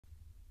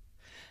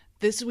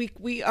This week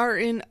we are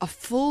in a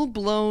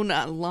full-blown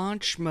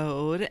launch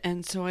mode,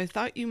 and so I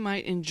thought you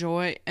might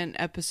enjoy an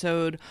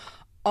episode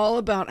all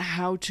about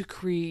how to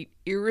create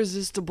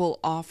irresistible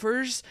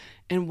offers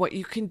and what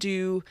you can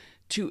do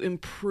to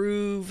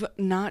improve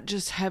not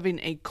just having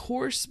a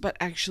course, but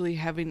actually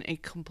having a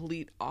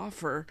complete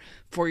offer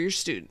for your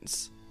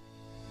students.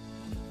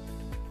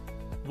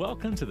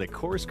 Welcome to the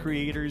Course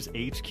Creators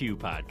HQ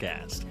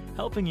podcast,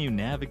 helping you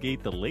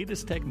navigate the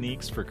latest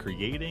techniques for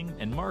creating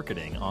and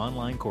marketing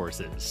online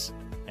courses.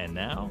 And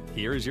now,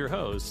 here is your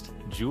host,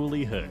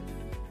 Julie Hood.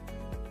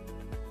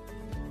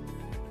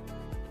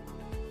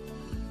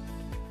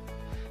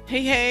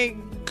 Hey,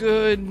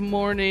 good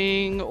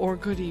morning or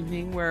good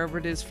evening, wherever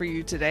it is for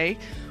you today.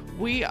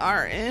 We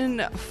are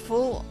in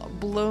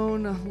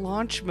full-blown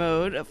launch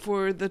mode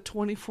for the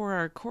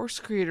 24-hour Course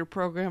Creator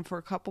program for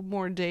a couple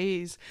more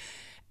days.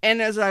 And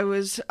as I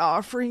was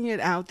offering it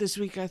out this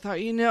week, I thought,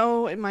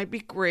 it might be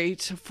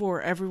great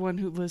for everyone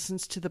who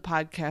listens to the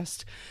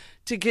podcast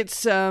to get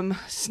some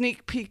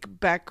sneak peek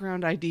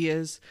background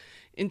ideas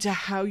into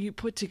how you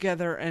put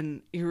together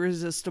an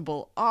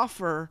irresistible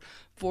offer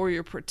for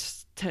your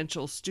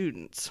potential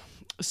students.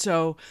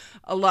 So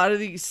a lot of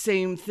these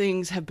same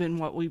things have been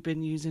what we've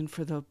been using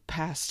for the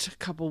past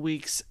couple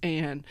weeks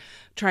and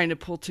trying to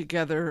pull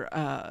together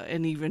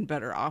an even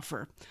better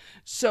offer.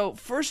 So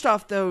first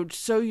off, though,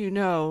 so you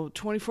know,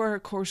 24-Hour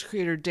Course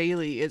Creator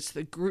Daily is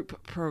the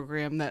group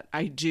program that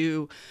I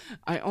do.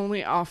 I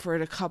only offer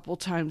it a couple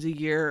times a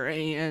year,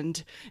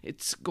 and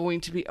it's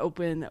going to be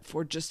open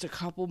for just a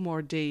couple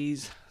more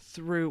days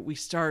through. We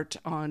start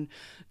on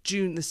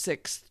June the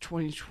 6th,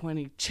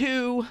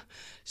 2022.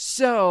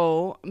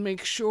 So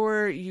make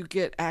sure you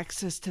get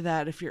access to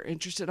that if you're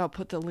interested. I'll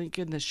put the link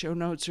in the show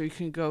notes, or you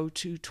can go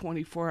to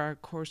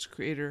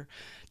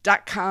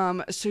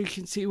 24hourcoursecreator.com so you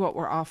can see what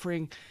we're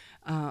offering.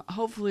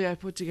 Hopefully I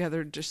put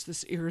together just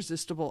this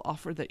irresistible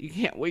offer that you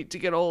can't wait to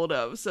get a hold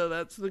of. So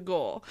that's the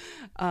goal.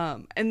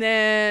 And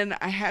then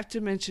I have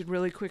to mention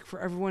really quick for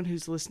everyone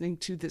who's listening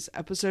to this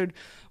episode,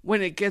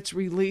 when it gets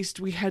released,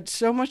 we had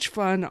so much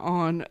fun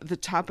on the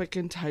topic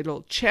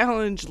entitled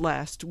Challenge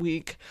last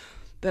week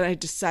that I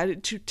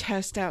decided to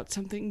test out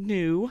something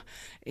new,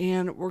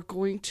 and we're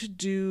going to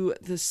do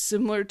the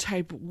similar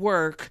type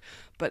work,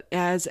 but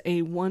as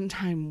a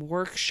one-time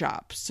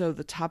workshop. So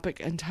the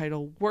topic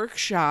entitled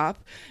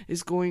Workshop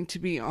is going to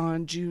be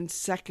on June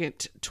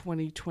 2nd,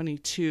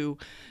 2022.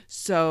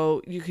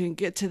 So you can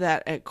get to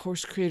that at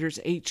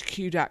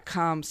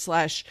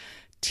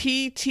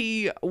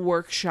coursecreatorshq.com/TT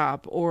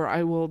workshop, or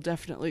I will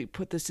definitely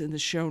put this in the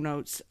show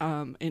notes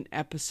in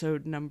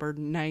episode number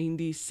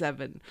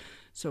 97.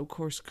 So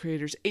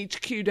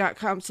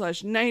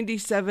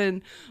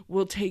coursecreatorshq.com/97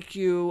 will take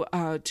you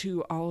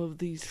to all of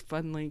these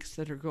fun links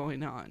that are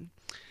going on.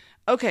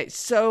 Okay,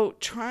 so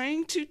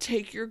trying to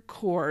take your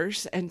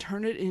course and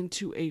turn it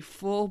into a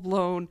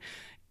full-blown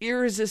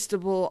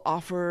irresistible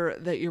offer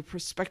that your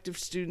prospective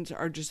students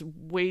are just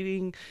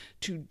waiting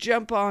to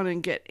jump on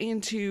and get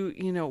into,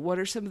 what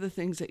are some of the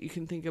things that you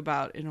can think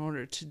about in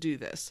order to do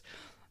this?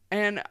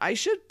 And I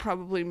should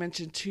probably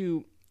mention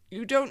too,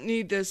 you don't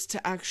need this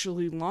to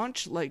actually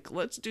launch.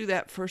 Let's do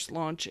that first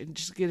launch and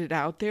just get it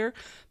out there.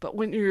 But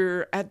when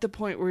you're at the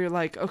point where you're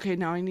like, okay,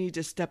 now I need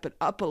to step it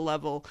up a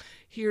level,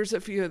 here's a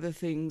few of the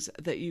things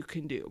that you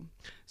can do.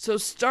 So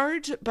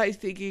start by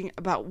thinking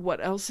about what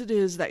else it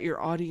is that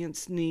your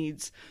audience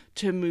needs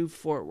to move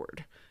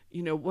forward.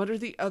 What are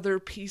the other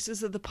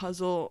pieces of the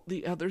puzzle,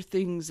 the other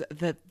things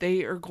that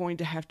they are going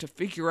to have to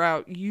figure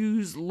out,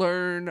 use,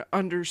 learn,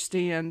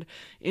 understand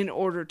in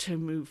order to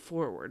move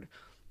forward.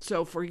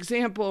 So, for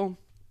example,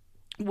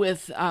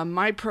 with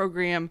my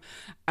program,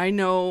 I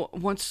know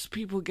once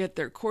people get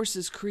their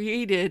courses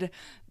created,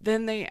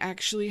 then they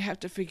actually have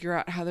to figure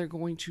out how they're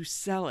going to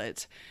sell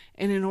it.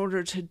 And in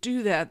order to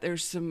do that,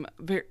 there's some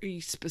very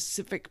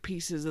specific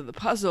pieces of the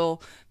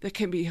puzzle that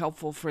can be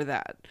helpful for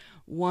that.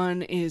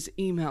 One is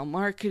email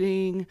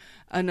marketing,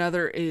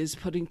 another is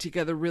putting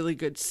together really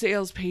good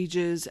sales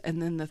pages,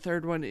 and then the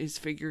third one is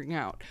figuring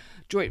out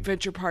joint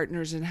venture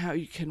partners and how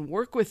you can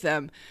work with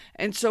them.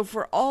 And so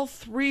for all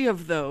three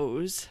of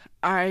those,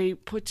 I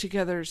put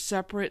together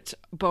separate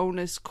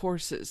bonus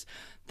courses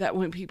that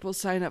when people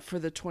sign up for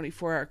the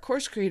 24-hour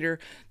course creator,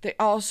 they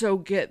also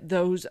get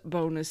those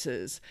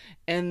bonuses,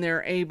 and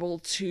they're able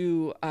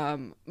to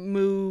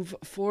move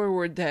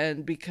forward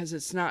then, because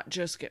it's not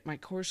just get my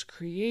course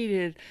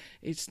created,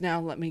 it's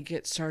now let me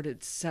get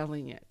started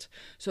selling it.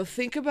 So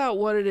think about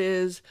what it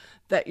is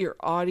that your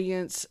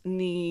audience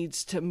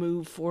needs to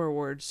move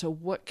forward. So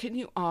what can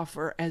you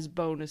offer as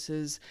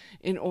bonuses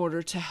in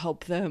order to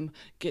help them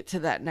get to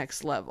that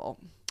next level?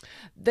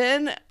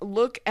 Then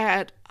look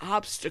at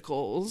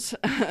obstacles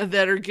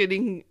that are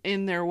getting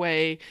in their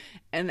way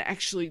and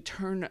actually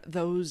turn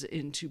those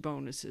into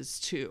bonuses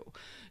too.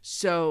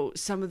 So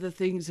some of the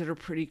things that are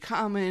pretty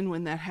common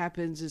when that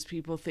happens is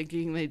people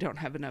thinking they don't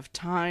have enough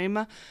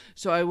time.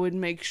 So I would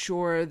make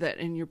sure that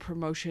in your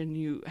promotion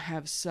you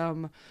have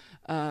some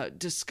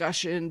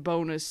discussion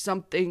bonus,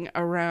 something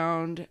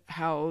around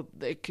how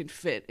they can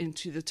fit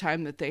into the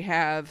time that they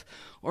have,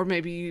 or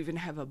maybe you even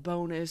have a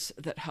bonus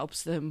that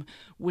helps them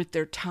with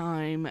their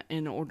time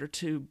in order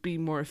to be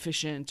more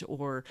efficient,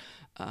 or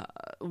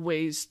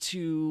ways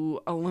to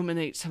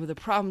eliminate some of the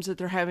problems that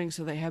they're having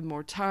so they have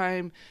more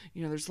time.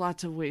 There's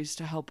lots of ways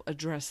to help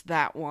address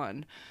that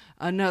one.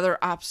 Another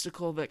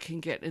obstacle that can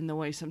get in the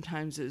way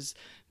sometimes is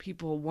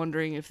people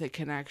wondering if they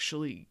can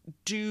actually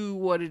do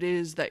what it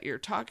is that you're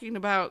talking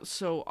about.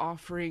 So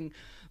offering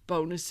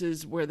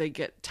bonuses where they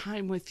get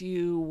time with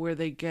you, where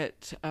they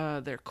get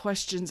their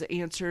questions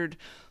answered,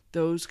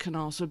 those can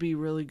also be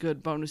really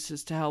good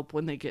bonuses to help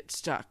when they get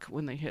stuck,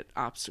 when they hit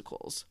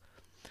obstacles.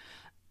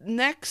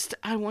 Next,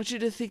 I want you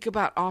to think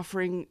about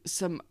offering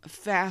some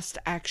fast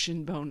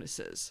action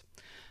bonuses.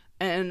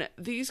 And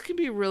these can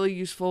be really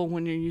useful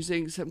when you're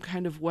using some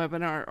kind of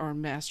webinar or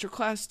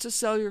masterclass to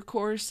sell your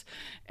course,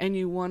 and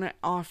you want to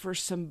offer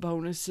some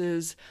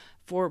bonuses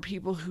for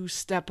people who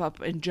step up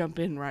and jump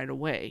in right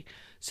away.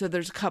 So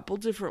there's a couple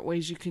different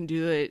ways you can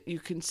do it. You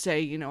can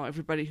say,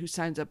 everybody who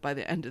signs up by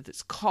the end of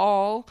this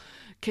call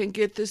can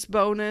get this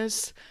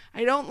bonus.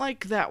 I don't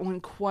like that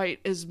one quite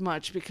as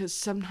much because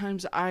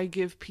sometimes I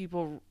give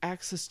people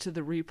access to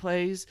the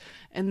replays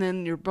and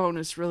then your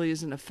bonus really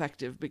isn't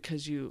effective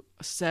because you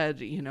said,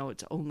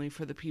 it's only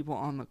for the people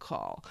on the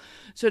call.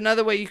 So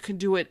another way you can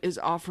do it is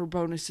offer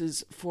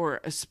bonuses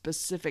for a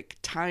specific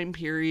time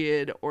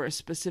period or a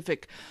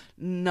specific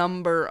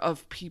number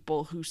of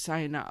people who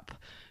sign up.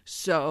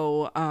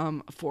 So,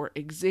 for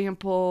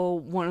example,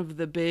 one of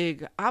the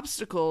big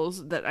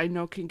obstacles that I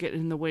know can get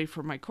in the way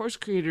for my course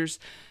creators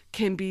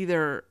can be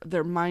their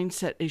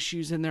mindset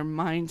issues and their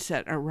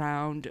mindset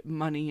around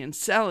money and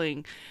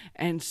selling.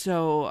 And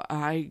so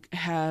I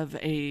have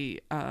a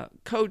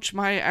coach,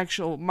 my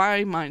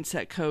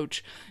mindset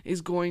coach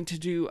is going to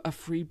do a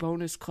free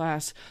bonus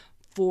class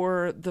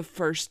for the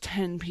first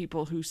 10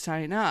 people who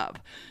sign up.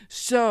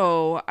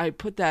 So I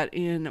put that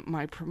in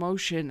my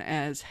promotion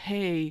as,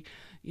 hey,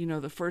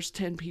 the first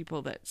 10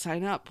 people that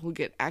sign up will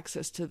get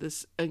access to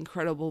this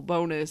incredible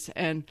bonus.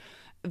 And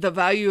the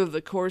value of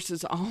the course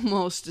is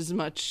almost as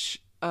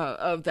much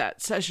of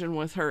that session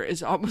with her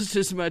is almost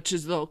as much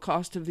as the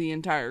cost of the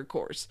entire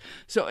course.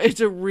 So it's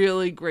a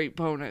really great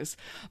bonus.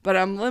 But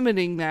I'm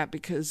limiting that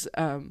because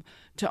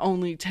to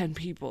only 10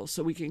 people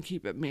so we can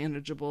keep it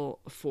manageable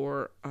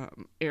for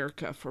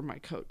Erica, for my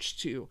coach,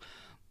 to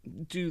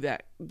do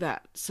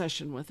that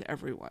session with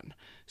everyone.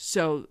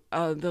 So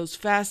those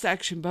fast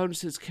action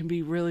bonuses can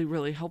be really,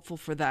 really helpful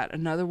for that.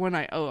 Another one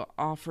I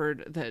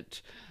offered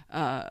that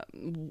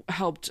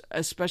helped,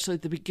 especially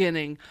at the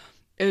beginning,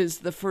 is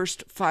the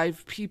first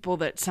 5 people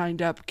that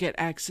signed up get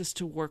access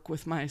to work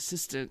with my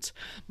assistant,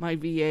 my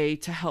VA,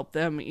 to help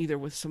them either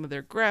with some of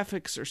their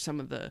graphics or some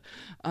of the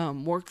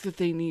work that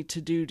they need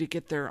to do to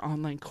get their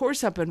online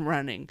course up and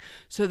running.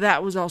 So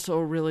that was also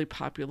a really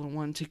popular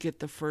one to get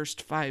the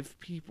first 5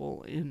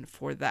 people in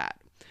for that.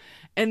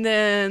 And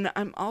then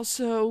I'm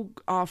also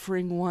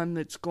offering one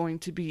that's going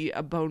to be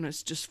a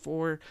bonus just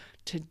for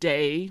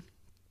today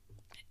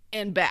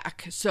and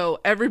back.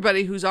 So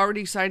everybody who's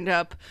already signed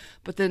up,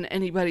 but then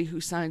anybody who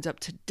signs up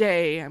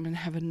today, I'm going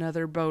to have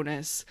another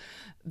bonus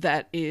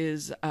that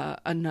is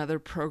another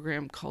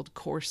program called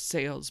Course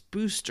Sales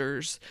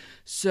Boosters.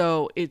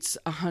 So it's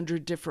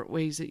 100 different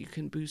ways that you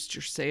can boost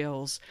your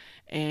sales.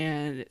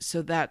 And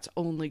so that's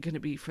only going to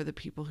be for the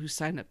people who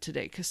sign up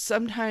today. Because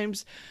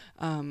sometimes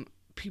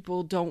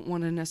people don't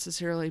want to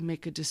necessarily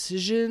make a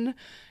decision.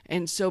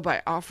 And so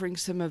by offering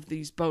some of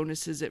these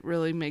bonuses, it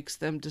really makes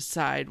them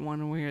decide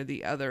one way or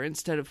the other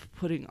instead of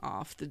putting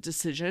off the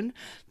decision.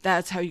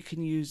 That's how you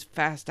can use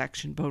fast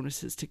action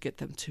bonuses to get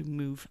them to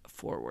move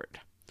forward.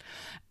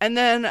 And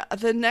then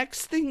the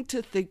next thing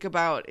to think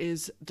about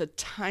is the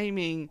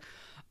timing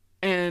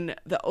and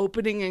the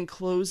opening and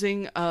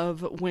closing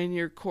of when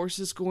your course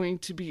is going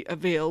to be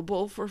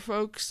available for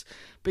folks,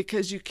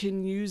 because you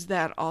can use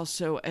that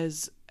also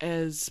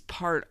as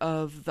part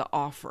of the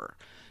offer.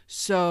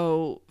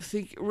 So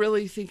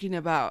really thinking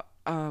about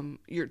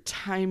your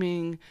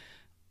timing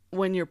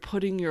when you're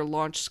putting your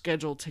launch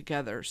schedule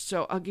together.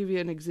 So I'll give you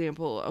an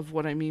example of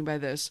what I mean by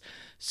this.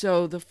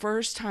 So the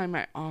first time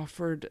I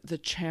offered the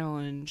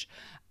challenge,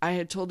 I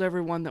had told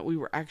everyone that we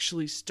were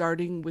actually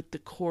starting with the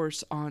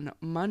course on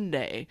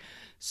Monday.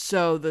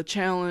 So the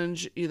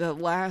challenge, the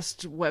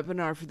last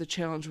webinar for the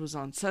challenge was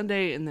on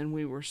Sunday, and then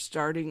we were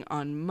starting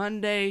on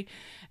Monday.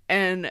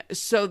 And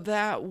so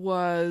that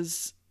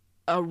was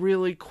a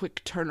really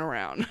quick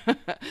turnaround.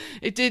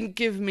 It didn't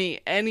give me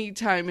any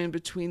time in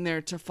between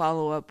there to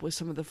follow up with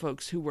some of the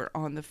folks who were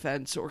on the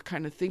fence or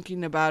kind of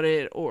thinking about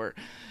it, or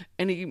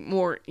any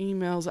more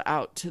emails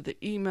out to the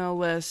email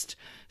list.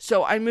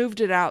 So I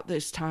moved it out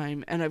this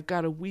time, and I've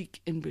got a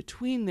week in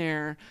between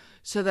there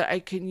so that I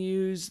can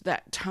use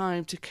that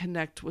time to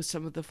connect with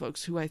some of the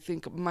folks who I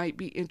think might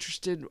be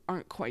interested,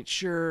 aren't quite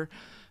sure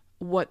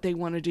what they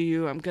want to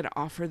do. I'm going to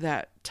offer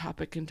that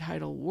topic and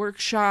title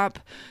workshop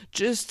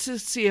just to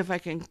see if I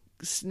can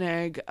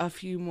snag a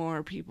few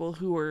more people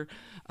who are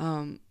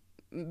a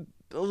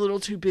little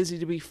too busy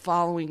to be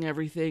following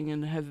everything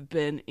and have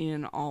been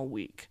in all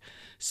week.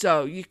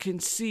 So you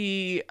can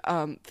see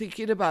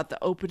thinking about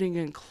the opening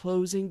and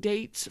closing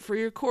dates for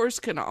your course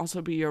can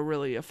also be a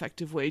really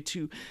effective way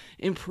to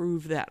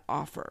improve that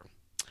offer.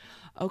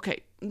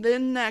 Okay,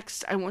 then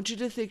next I want you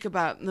to think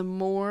about the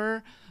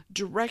more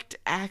direct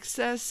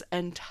access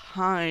and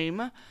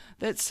time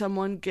that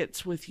someone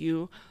gets with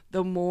you,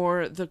 the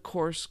more the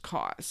course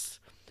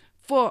costs.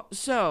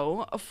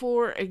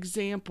 For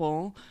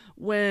example,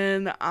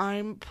 when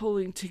I'm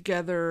pulling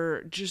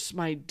together just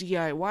my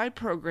DIY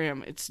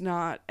program, it's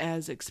not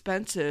as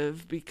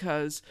expensive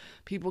because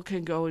people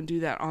can go and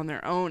do that on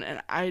their own,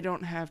 and I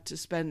don't have to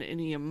spend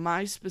any of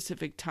my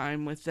specific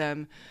time with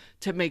them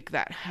to make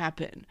that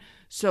happen.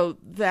 So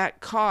that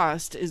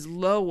cost is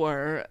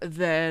lower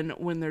than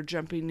when they're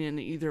jumping in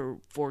either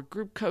for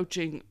group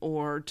coaching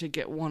or to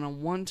get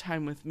one-on-one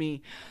time with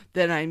me.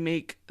 Then I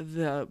make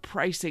the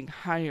pricing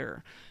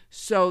higher.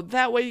 So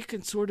that way you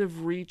can sort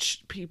of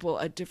reach people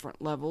at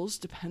different levels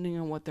depending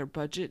on what their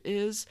budget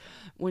is.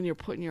 When you're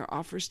putting your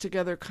offers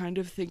together, kind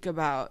of think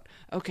about,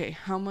 okay,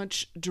 how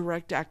much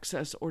direct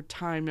access or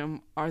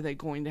time are they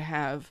going to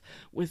have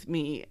with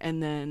me,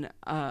 and then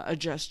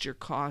adjust your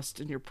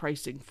cost and your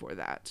pricing for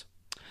that.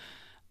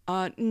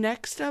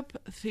 Next up,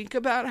 think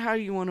about how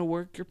you want to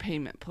work your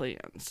payment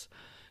plans.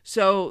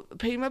 So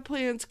payment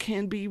plans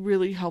can be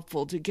really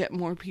helpful to get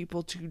more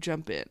people to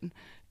jump in.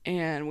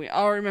 And we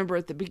all remember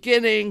at the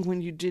beginning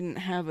when you didn't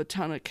have a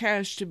ton of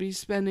cash to be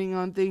spending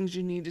on things,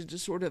 you needed to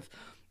sort of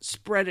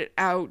spread it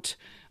out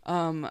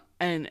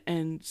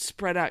and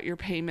spread out your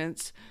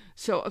payments.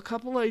 So a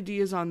couple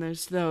ideas on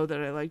this, though, that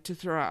I like to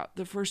throw out.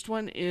 The first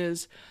one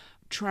is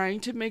trying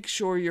to make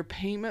sure your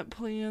payment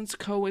plans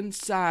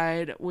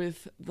coincide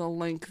with the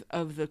length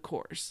of the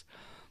course.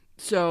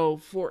 So,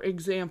 for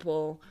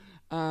example,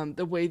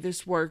 the way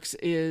this works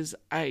is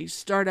I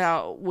start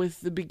out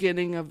with the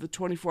beginning of the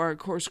 24-hour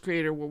course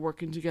creator. We're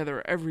working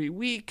together every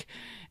week.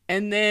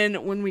 And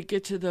then when we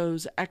get to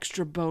those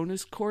extra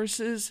bonus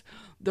courses,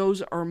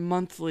 those are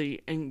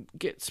monthly and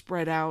get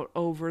spread out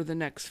over the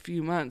next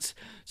few months.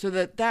 So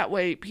that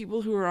way,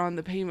 people who are on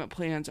the payment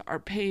plans are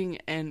paying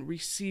and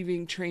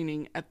receiving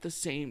training at the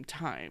same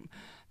time.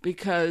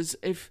 Because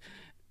if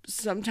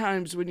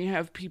sometimes when you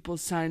have people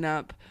sign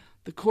up,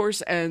 the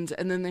course ends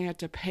and then they have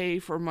to pay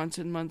for months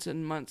and months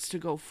and months to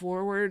go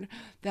forward,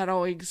 that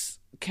always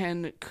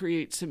can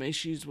create some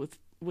issues with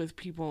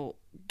people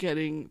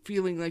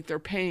feeling like they're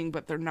paying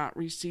but they're not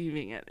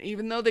receiving it.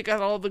 Even though they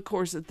got all the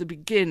course at the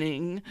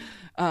beginning,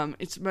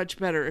 it's much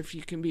better if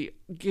you can be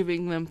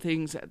giving them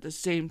things at the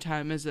same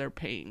time as they're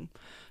paying.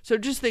 So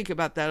just think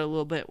about that a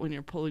little bit when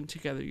you're pulling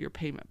together your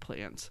payment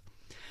plans.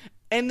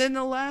 And then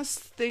the last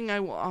thing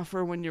I will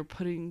offer when you're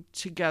putting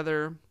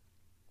together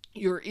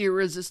your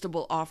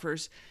irresistible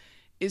offers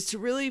is to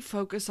really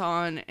focus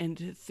on and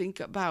to think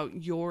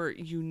about your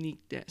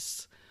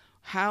uniqueness.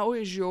 How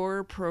is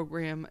your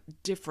program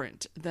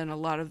different than a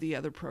lot of the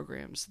other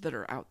programs that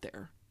are out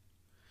there?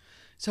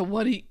 So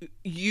what do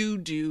you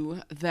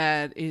do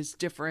that is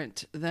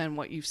different than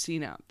what you've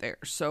seen out there?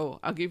 So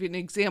I'll give you an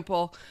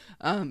example.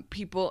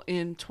 People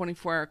in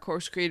 24-hour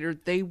course creator,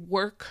 they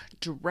work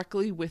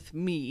directly with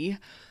me.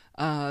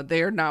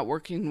 They are not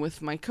working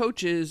with my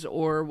coaches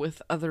or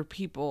with other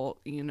people.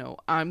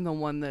 I'm the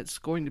one that's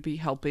going to be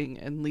helping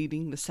and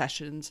leading the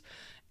sessions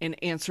and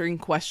answering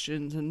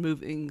questions and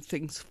moving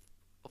things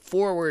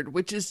forward,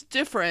 which is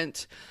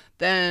different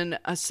than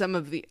some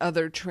of the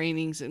other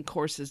trainings and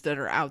courses that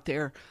are out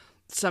there.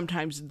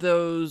 Sometimes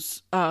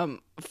those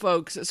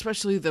folks,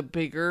 especially the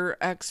bigger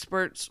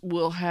experts,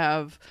 will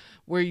have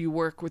where you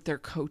work with their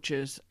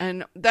coaches.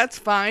 And that's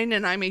fine,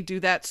 and I may do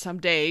that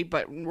someday,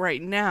 but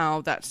right now,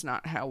 that's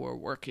not how we're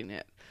working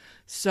it.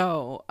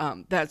 So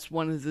that's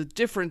one of the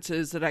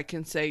differences that I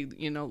can say,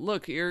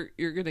 look, you're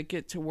going to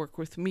get to work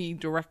with me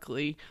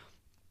directly,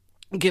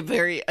 get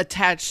very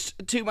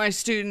attached to my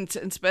students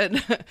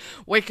and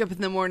wake up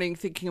in the morning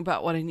thinking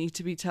about what I need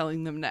to be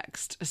telling them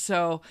next.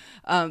 So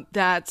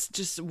that's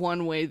just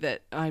one way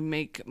that I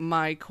make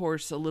my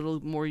course a little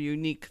more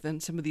unique than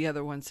some of the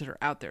other ones that are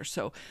out there.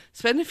 So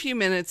spend a few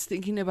minutes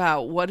thinking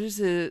about what is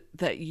it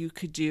that you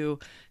could do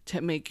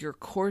to make your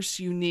course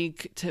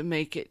unique, to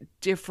make it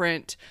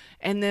different,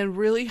 and then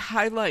really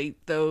highlight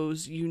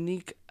those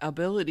unique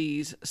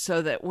abilities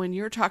so that when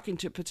you're talking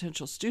to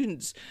potential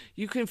students,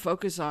 you can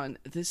focus on,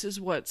 this is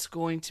what's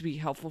going to be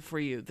helpful for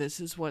you. This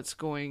is what's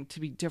going to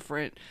be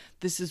different.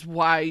 This is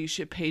why you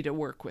should pay to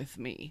work with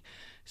me.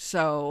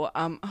 So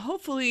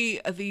hopefully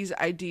these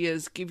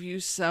ideas give you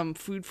some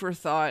food for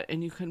thought,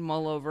 and you can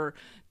mull over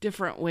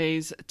different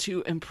ways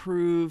to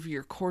improve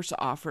your course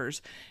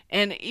offers.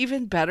 And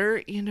even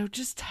better,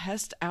 just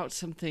test out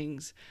some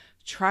things,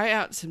 try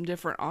out some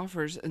different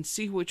offers and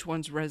see which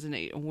ones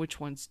resonate and which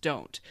ones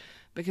don't.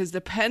 Because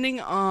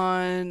depending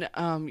on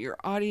your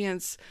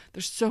audience,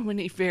 there's so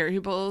many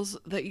variables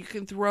that you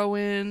can throw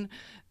in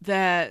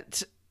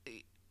that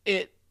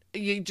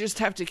you just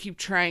have to keep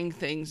trying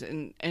things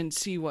and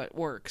see what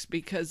works,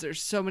 because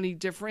there's so many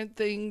different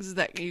things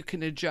that you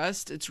can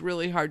adjust. It's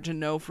really hard to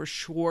know for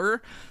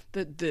sure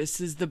that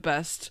this is the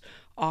best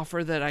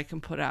offer that I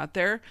can put out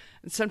there.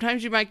 And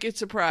sometimes you might get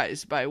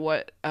surprised by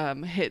what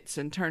hits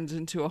and turns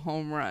into a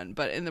home run.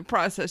 But in the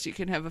process, you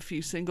can have a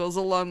few singles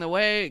along the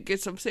way,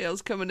 get some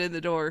sales coming in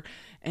the door,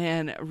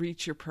 and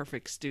reach your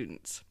perfect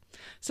students.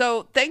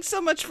 So thanks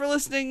so much for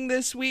listening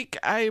this week.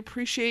 I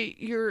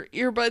appreciate your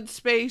earbud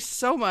space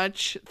so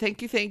much.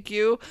 Thank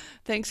you.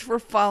 Thanks for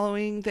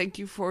following. Thank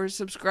you for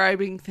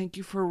subscribing. Thank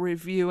you for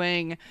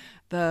reviewing.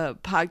 The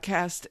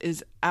podcast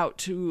is out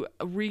to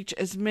reach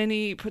as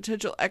many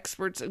potential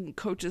experts and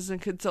coaches and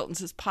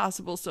consultants as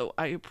possible. So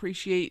I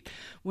appreciate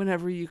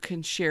whenever you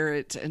can share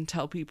it and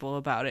tell people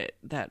about it.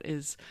 That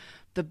is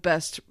the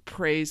best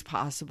praise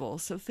possible.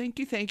 So thank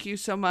you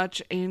so much,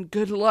 and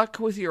good luck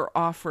with your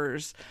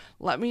offers.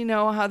 Let me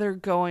know how they're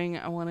going.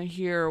 I want to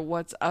hear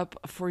what's up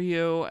for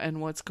you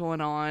and what's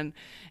going on.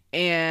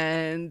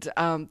 And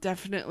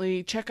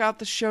definitely check out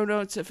the show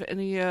notes if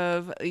any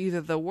of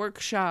either the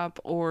workshop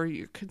or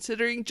you're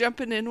considering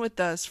jumping in with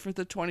us for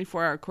the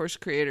 24-hour course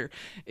creator.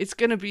 It's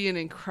going to be an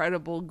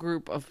incredible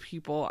group of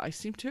people. I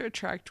seem to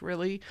attract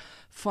really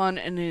fun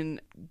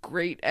and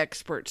great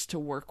experts to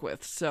work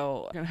with.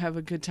 So I'm going to have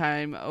a good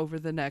time over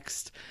the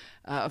next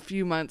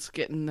few months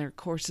getting their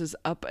courses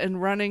up and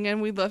running,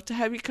 and we'd love to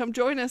have you come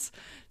join us.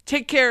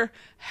 Take care.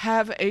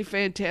 Have a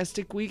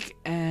fantastic week,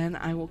 and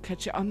I will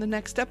catch you on the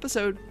next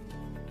episode.